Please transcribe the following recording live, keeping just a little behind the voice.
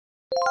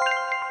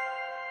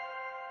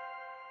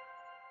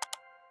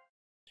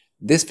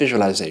this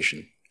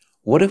visualization,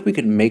 what if we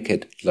could make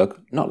it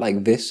look not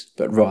like this,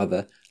 but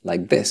rather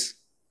like this?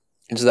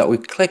 And so that we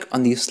click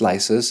on these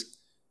slices,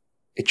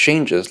 it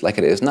changes like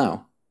it is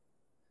now.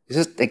 This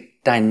is the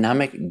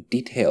dynamic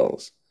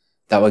details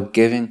that we're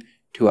giving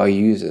to our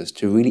users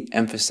to really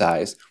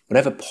emphasize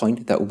whatever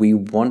point that we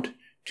want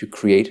to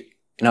create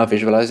in our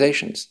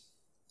visualizations.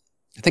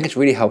 I think it's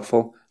really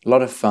helpful, a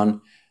lot of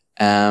fun.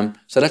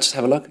 So let's just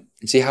have a look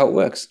and see how it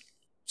works.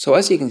 So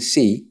as you can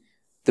see,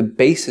 the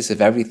basis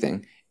of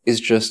everything is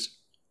just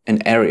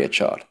an area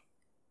chart.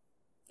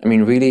 I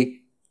mean,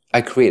 really,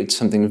 I created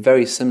something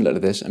very similar to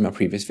this in my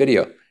previous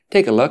video.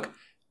 Take a look,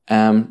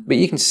 but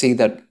you can see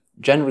that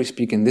generally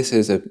speaking, this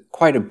is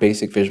quite a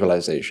basic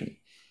visualization.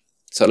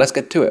 So let's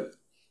get to it.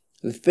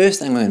 The first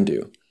thing I'm going to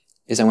do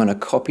is I'm going to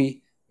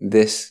copy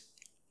this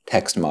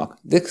text mark.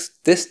 This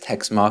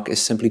text mark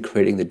is simply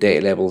creating the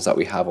data labels that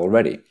we have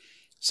already.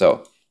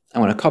 So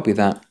I'm going to copy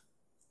that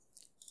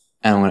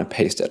and I'm going to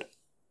paste it.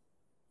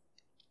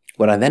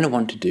 What I then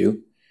want to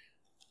do,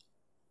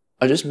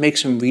 I'll just make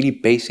some really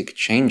basic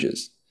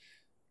changes.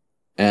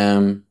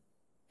 And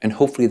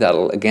hopefully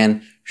that'll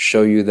again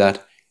show you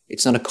that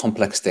it's not a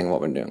complex thing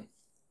what we're doing.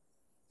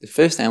 The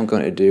first thing I'm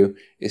going to do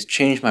is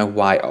change my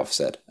Y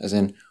offset, as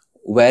in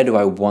where do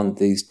I want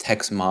these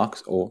text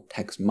marks or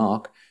text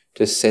mark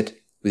to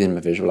sit within my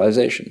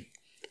visualization.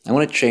 I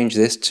want to change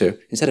this to,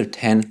 instead of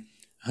 10,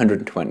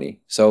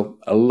 120, so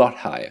a lot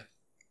higher.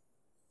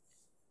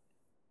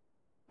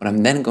 What I'm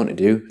then going to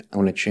do, I'm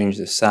going to change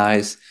the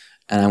size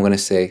and I'm going to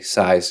say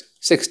size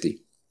 60,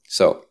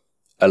 so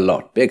a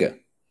lot bigger.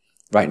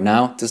 Right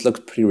now, this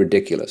looks pretty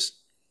ridiculous,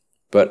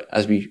 but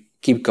as we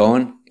keep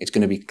going, it's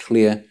going to be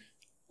clear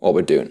what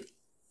we're doing.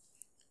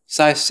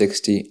 Size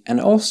 60,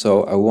 and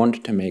also I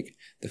want to make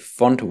the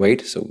font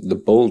weight, so the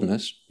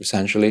boldness,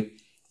 essentially,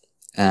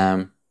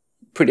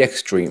 pretty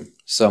extreme.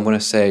 So I'm going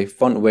to say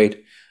font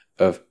weight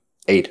of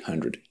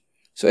 800.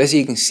 So as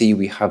you can see,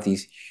 we have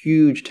these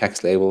huge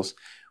text labels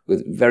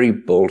with very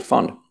bold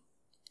font.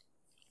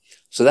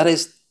 So that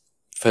is,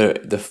 for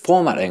the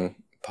formatting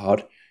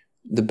part,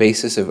 the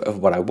basis of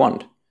what I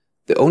want.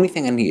 The only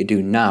thing I need to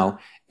do now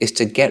is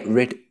to get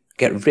rid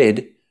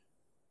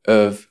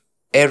of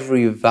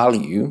every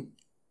value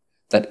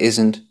that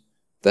isn't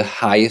the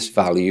highest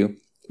value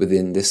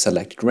within this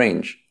selected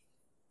range.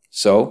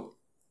 So,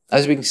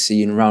 as we can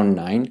see in round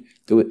 9,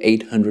 there were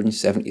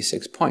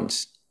 876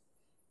 points.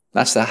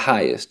 That's the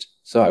highest.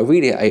 So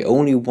I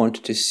only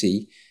want to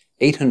see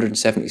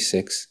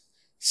 876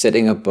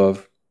 sitting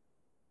above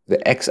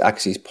the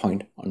x-axis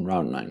point on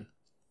round 9.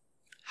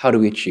 How do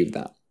we achieve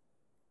that?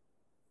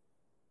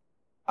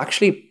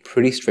 Actually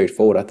pretty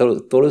straightforward. I thought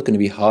it was going to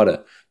be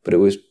harder, but it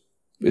was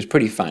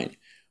pretty fine.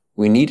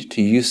 We need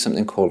to use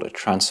something called a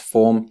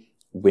transform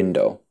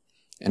window.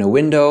 And a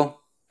window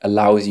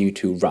allows you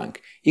to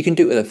rank. You can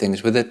do other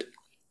things with it.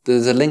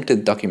 There's a link to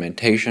the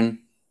documentation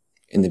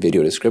in the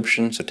video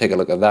description, so take a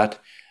look at that.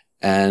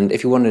 And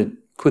if you want to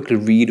quickly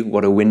read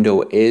what a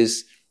window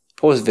is,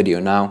 pause the video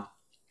now,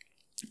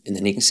 and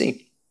then you can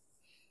see.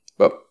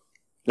 But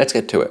let's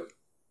get to it.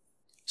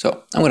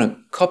 So I'm going to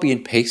copy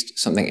and paste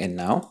something in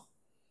now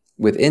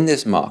within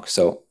this mark.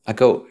 So I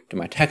go to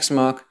my text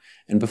mark,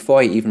 and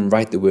before I even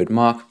write the word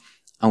mark,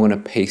 I'm going to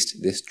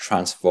paste this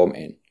transform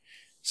in.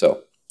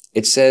 So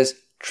it says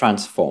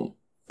transform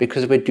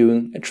because we're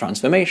doing a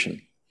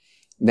transformation.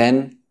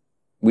 Then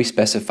we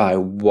specify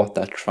what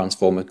that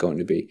transform is going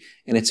to be,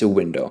 and it's a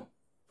window.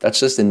 That's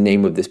just the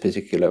name of this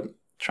particular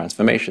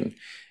transformation.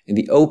 And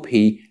the OP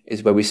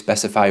is where we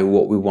specify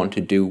what we want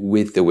to do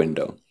with the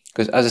window.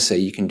 Because as I say,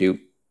 you can do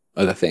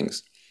other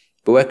things.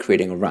 But we're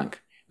creating a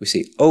rank. We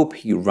say OP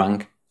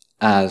rank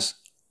as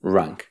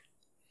rank.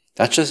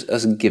 That's just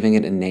us giving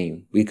it a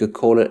name. We could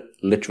call it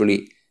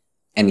literally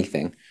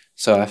anything.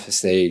 So I have to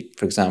say,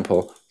 for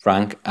example,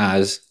 rank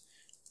as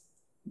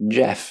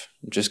Jeff.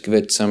 Just give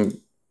it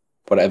some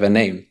whatever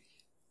name.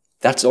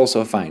 That's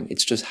also fine.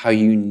 It's just how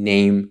you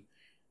name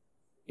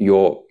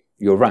your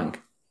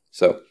rank.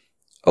 So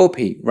OP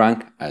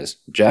rank as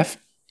Jeff.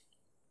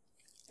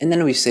 And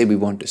then we say we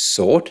want to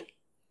sort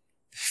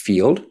the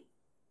field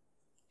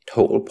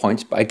total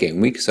points by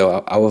game week.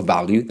 So our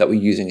value that we're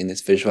using in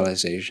this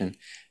visualization.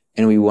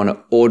 And we want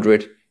to order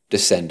it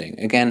descending.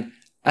 Again,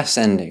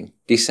 ascending,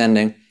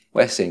 descending.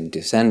 We're saying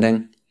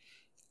descending.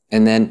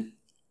 And then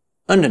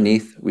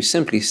underneath, we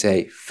simply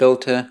say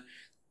filter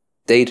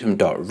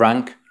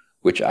datum.rank,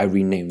 which I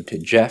renamed to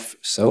Jeff.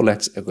 So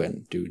let's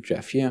again do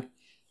Jeff here.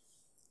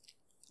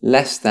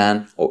 Less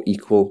than or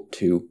equal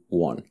to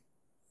 1.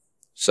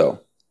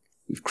 So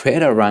we've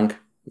created our rank,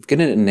 we've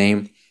given it a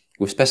name,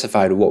 we've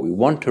specified what we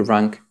want to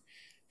rank,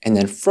 and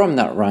then from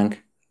that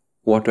rank,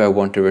 what do I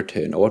want to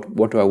return, or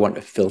what do I want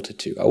to filter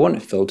to? I want to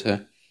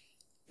filter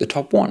the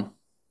top 1,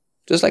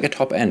 just like a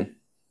top n.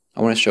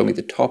 I want to show me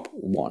the top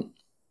 1.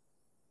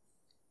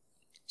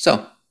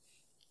 So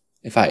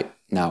if I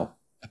now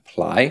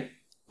apply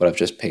what I've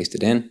just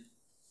pasted in,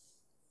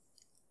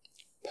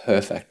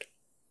 perfect,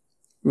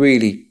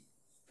 really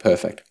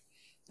perfect.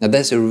 Now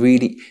this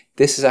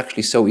is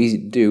actually so easy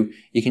to do.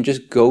 You can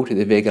just go to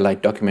the Vega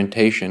Lite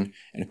documentation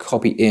and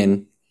copy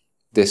in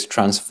this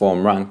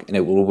transform rank and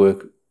it will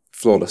work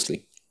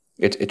flawlessly.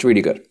 It's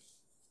really good.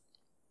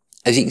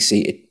 As you can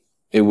see,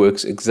 it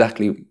works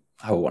exactly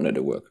how I wanted it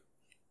to work.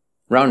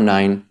 Round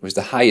 9 was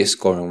the highest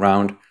scoring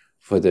round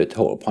for the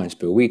total points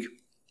per week,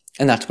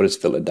 and that's what it's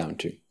filtered down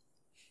to.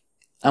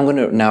 I'm going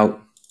to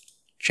now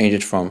change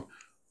it from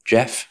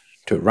Jeff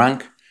to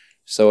rank,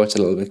 so it's a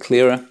little bit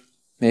clearer,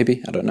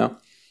 maybe, I don't know.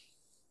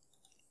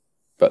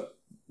 But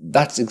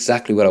that's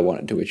exactly what I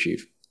wanted to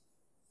achieve.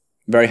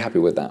 Very happy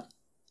with that.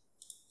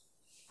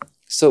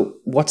 So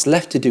what's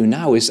left to do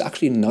now is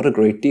actually not a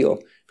great deal,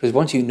 because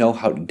once you know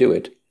how to do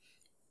it,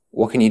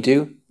 what can you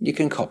do? You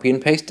can copy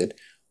and paste it,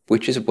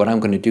 which is what I'm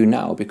going to do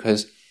now,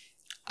 because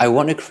I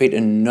want to create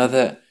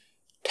another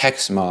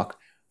text mark,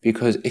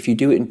 because if you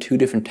do it in 2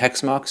 different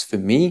text marks, for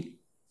me,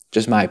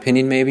 just my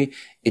opinion maybe,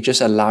 it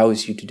just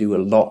allows you to do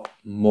a lot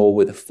more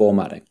with the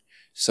formatting.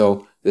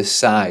 So the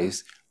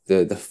size,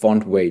 the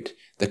font weight,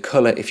 the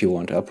color if you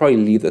want. I'll probably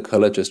leave the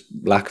color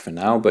just black for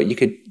now, but you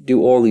could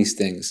do all these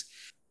things.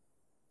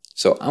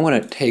 So I'm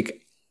going to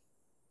take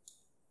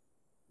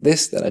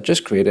this that I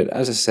just created,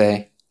 as I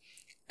say,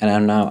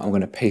 and now I'm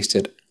going to paste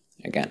it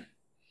again.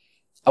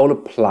 I will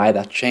apply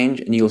that change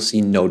and you'll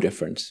see no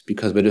difference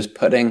because we're just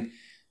putting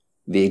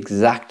the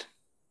exact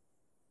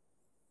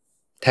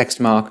text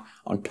mark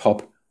on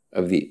top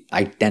of the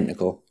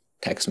identical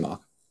text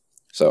mark.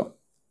 So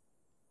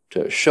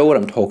to show what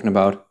I'm talking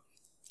about,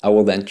 I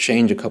will then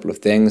change a couple of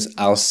things.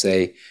 I'll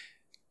say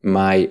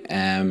my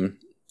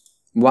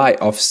Y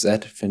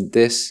offset for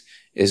this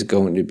is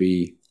going to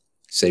be,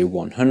 say,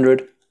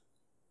 100.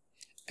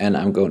 And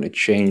I'm going to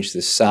change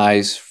the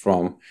size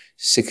from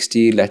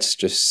 60. Let's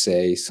just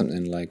say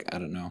something like, I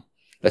don't know.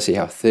 Let's see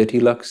how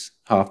 30 looks,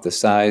 half the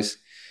size.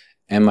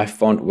 And my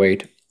font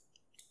weight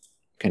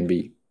can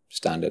be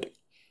standard.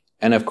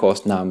 And of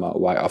course, now my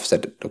Y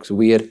offset looks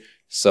weird.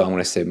 So I'm going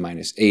to say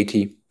minus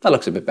 80. That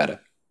looks a bit better.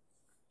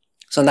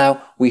 So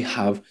now we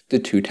have the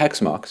 2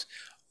 text marks.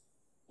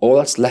 All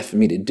that's left for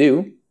me to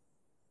do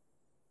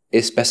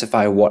is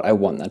specify what I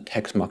want that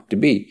text mark to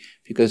be.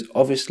 Because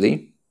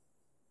obviously,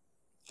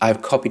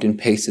 I've copied and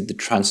pasted the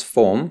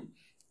transform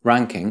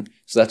ranking.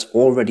 So that's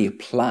already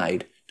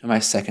applied to my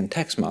second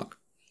text mark.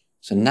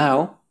 So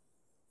now,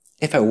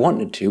 if I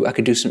wanted to, I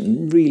could do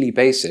something really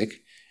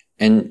basic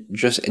and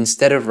just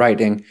instead of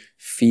writing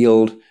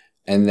field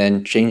and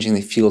then changing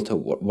the field to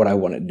what I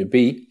want it to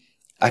be,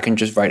 I can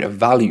just write a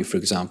value, for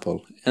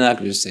example, and I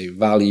can just say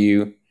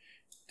value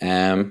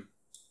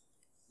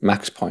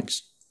max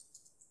points.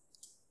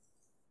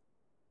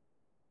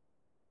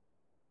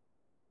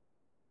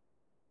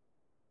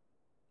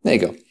 There you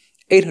go.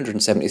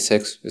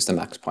 876 is the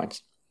max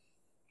points.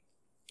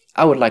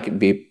 I would like it to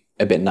be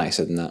a bit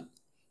nicer than that.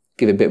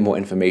 Give a bit more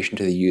information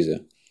to the user.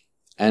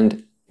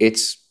 And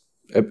it's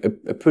a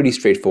pretty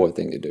straightforward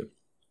thing to do.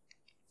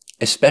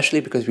 Especially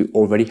because we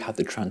already have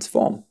the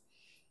transform.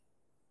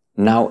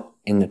 Now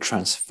in the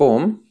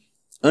transform,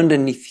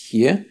 underneath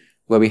here,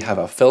 where we have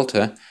our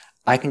filter,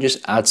 I can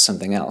just add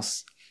something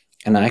else.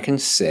 And I can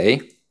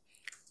say,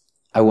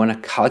 I want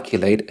to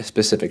calculate a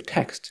specific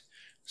text.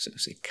 So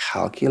say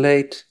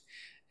calculate,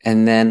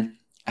 and then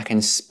I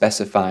can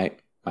specify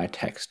my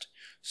text.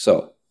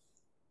 So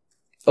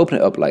open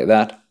it up like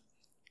that,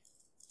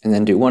 and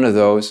then do one of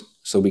those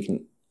so we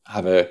can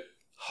have a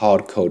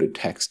hard-coded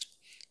text.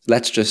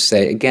 Let's just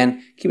say,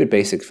 again, keep it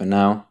basic for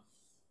now.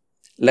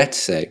 Let's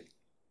say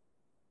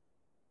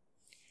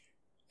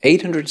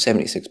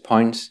 876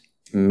 points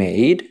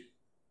made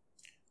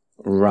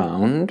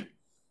round.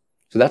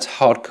 So that's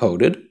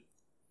hard-coded.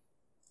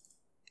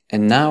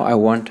 And now I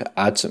want to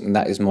add something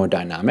that is more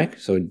dynamic.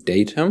 So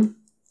datum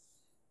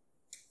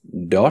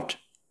dot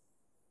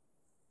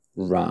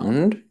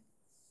round,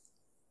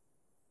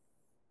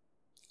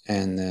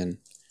 and then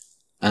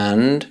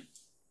and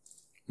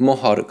more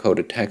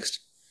hard-coded text,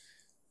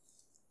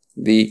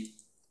 the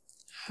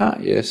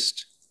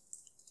highest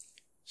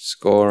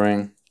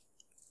scoring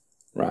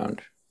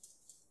round.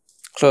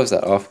 Close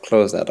that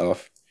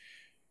off,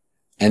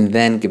 and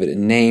then give it a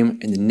name,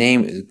 and the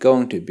name is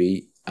going to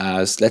be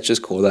as, let's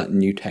just call that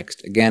new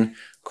text. Again,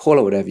 call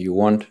it whatever you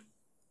want.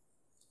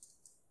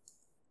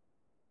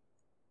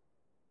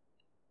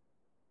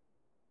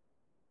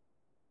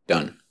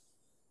 Done.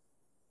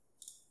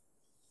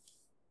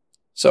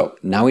 So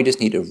now we just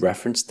need to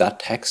reference that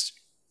text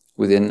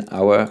within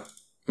our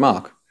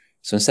mark.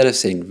 So instead of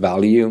saying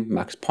value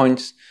max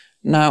points,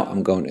 now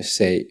I'm going to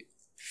say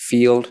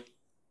field,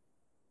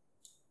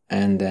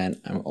 and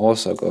then I'm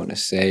also going to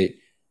say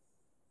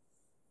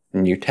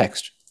new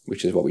text,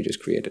 which is what we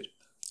just created.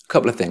 A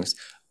couple of things.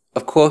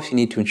 Of course, you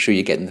need to ensure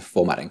you're getting the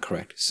formatting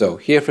correct. So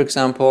here, for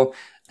example,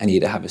 I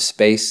need to have a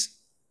space.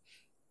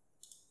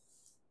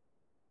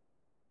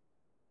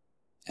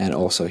 And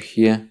also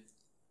here.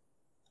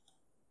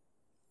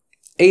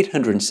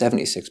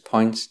 876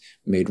 points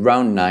made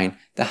round 9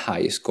 the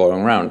highest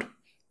scoring round.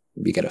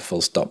 We get a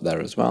full stop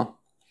there as well.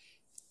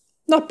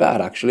 Not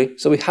bad, actually.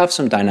 So we have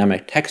some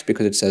dynamic text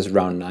because it says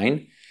round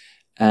 9.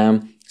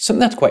 Something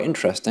that's quite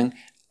interesting,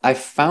 I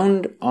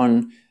found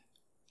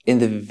in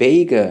the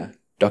Vega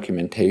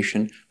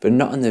documentation, but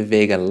not in the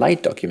Vega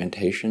Lite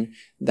documentation,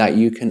 that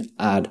you can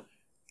add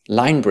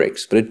line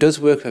breaks, but it does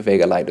work for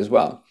Vega Lite as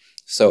well.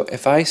 So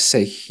if I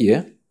say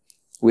here,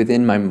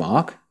 within my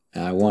mark,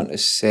 I want to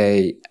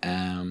say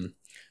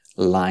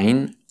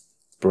line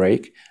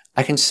break,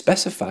 I can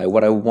specify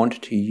what I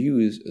want to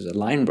use as a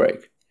line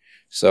break.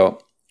 So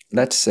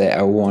let's say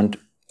I want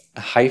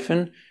a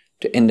hyphen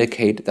to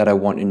indicate that I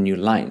want a new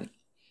line.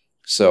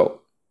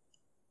 So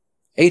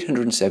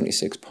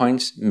 876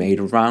 points made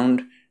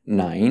round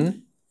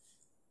 9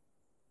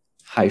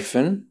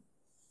 hyphen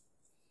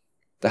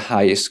the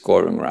highest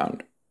scoring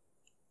round.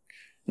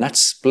 And that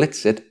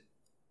splits it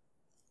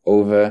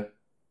over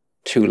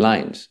 2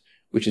 lines,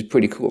 which is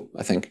pretty cool,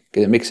 I think,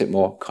 because it makes it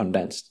more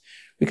condensed.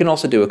 We can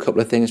also do a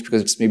couple of things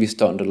because it's maybe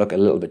starting to look a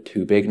little bit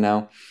too big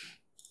now.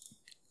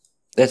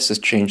 Let's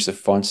just change the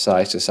font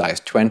size to size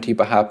 20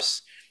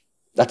 perhaps.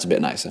 That's a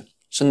bit nicer.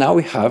 So now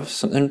we have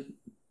something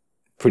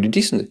pretty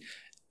decent.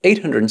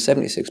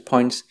 876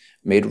 points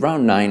made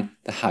round 9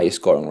 the highest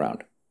scoring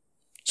round.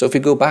 So if we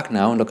go back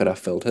now and look at our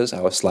filters,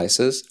 our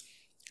slices,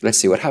 let's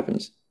see what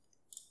happens.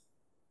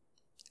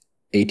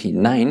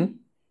 89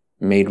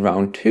 made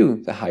round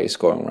 2 the highest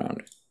scoring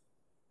round.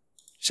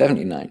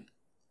 79.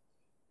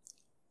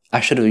 I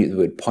should have used the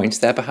word points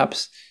there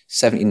perhaps.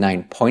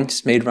 79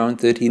 points made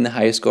round 13 the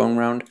highest scoring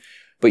round.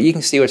 But you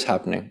can see what's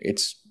happening.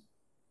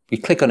 We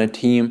click on a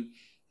team,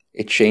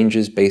 it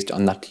changes based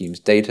on that team's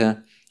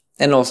data.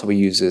 And also we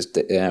use this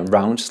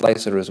round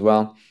slicer as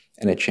well,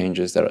 and it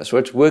changes there. So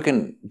it's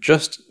working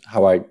just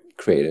how I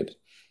created.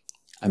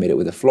 I made it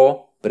with a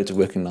flaw, but it's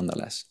working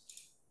nonetheless.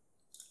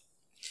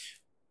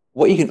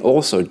 What you can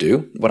also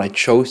do, what I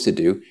chose to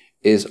do,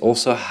 is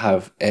also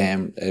have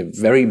a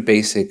very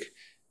basic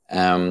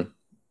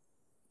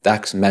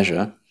DAX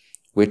measure,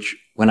 which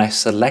when I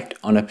select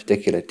on a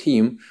particular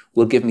team,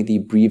 will give me the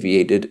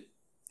abbreviated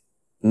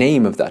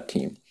name of that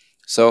team.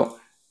 So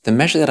the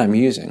measure that I'm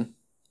using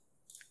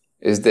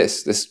is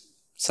this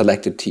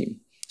selected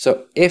team.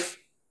 So if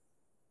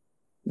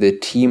the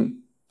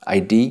team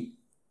ID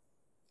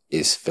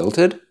is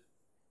filtered,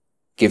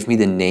 give me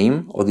the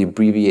name or the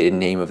abbreviated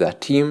name of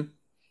that team.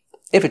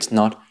 If it's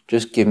not,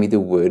 just give me the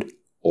word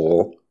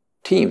all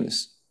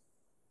teams,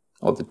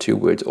 or the 2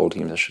 words all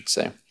teams, I should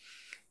say.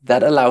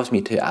 That allows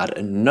me to add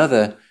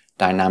another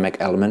dynamic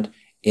element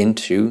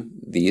into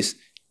these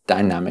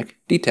dynamic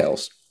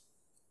details.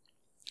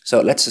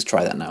 So let's just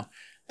try that now.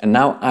 And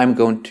now I'm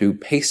going to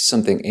paste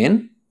something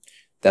in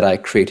that I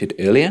created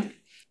earlier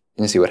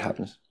and see what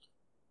happens.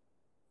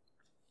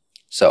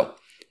 So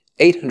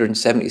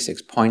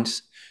 876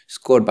 points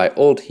scored by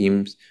all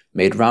teams,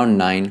 made round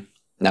 9.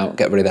 Now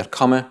get rid of that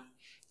comma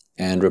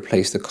and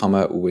replace the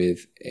comma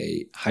with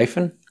a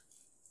hyphen.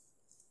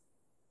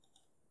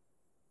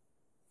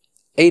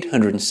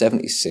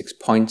 876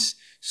 points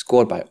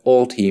scored by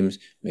all teams,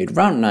 made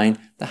round 9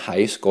 the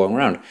highest scoring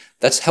round.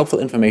 That's helpful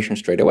information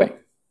straight away.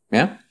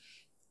 Yeah?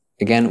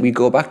 Again, we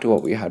go back to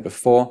what we had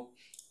before.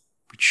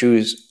 We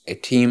choose a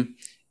team.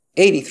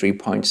 83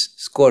 points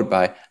scored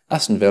by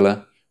Aston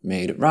Villa,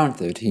 made round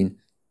 13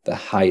 the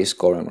highest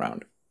scoring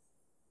round.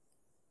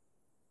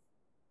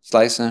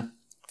 Slicer,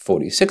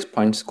 46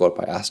 points scored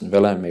by Aston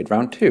Villa, made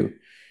round 2.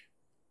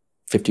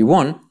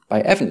 51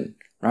 by Everton,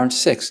 round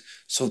 6.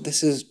 So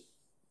this is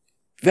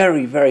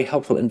very, very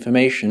helpful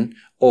information,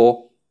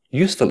 or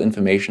useful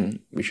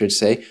information, we should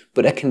say,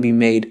 but it can be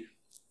made,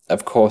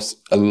 of course,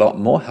 a lot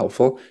more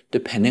helpful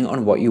depending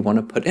on what you want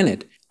to put in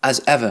it.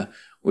 As ever,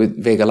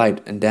 with Vega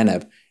Lite and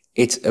Deneb,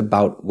 it's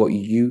about what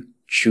you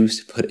choose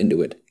to put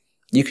into it.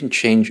 You can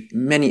change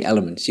many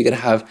elements. You could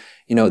have,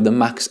 the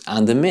max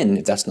and the min,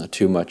 if that's not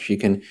too much. You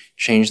can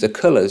change the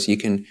colors. You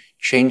can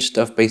change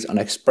stuff based on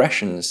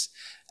expressions.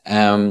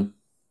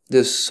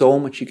 There's so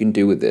much you can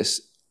do with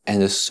this,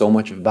 and there's so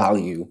much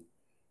value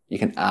you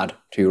can add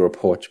to your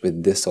reports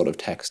with this sort of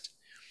text.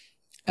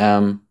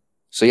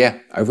 So yeah,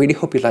 I really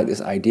hope you like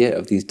this idea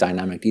of these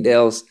dynamic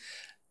details.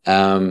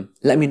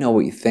 Let me know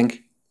what you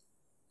think.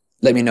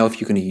 Let me know if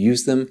you're going to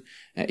use them,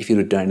 if you'd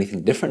have done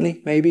anything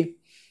differently, maybe.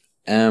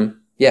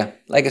 Yeah,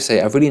 like I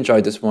say, I've really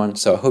enjoyed this one,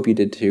 so I hope you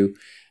did too.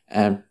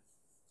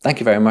 Thank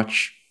you very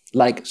much.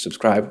 Like,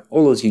 subscribe,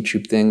 all those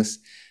YouTube things.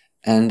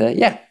 And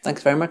yeah,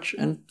 thanks very much,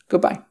 and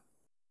goodbye.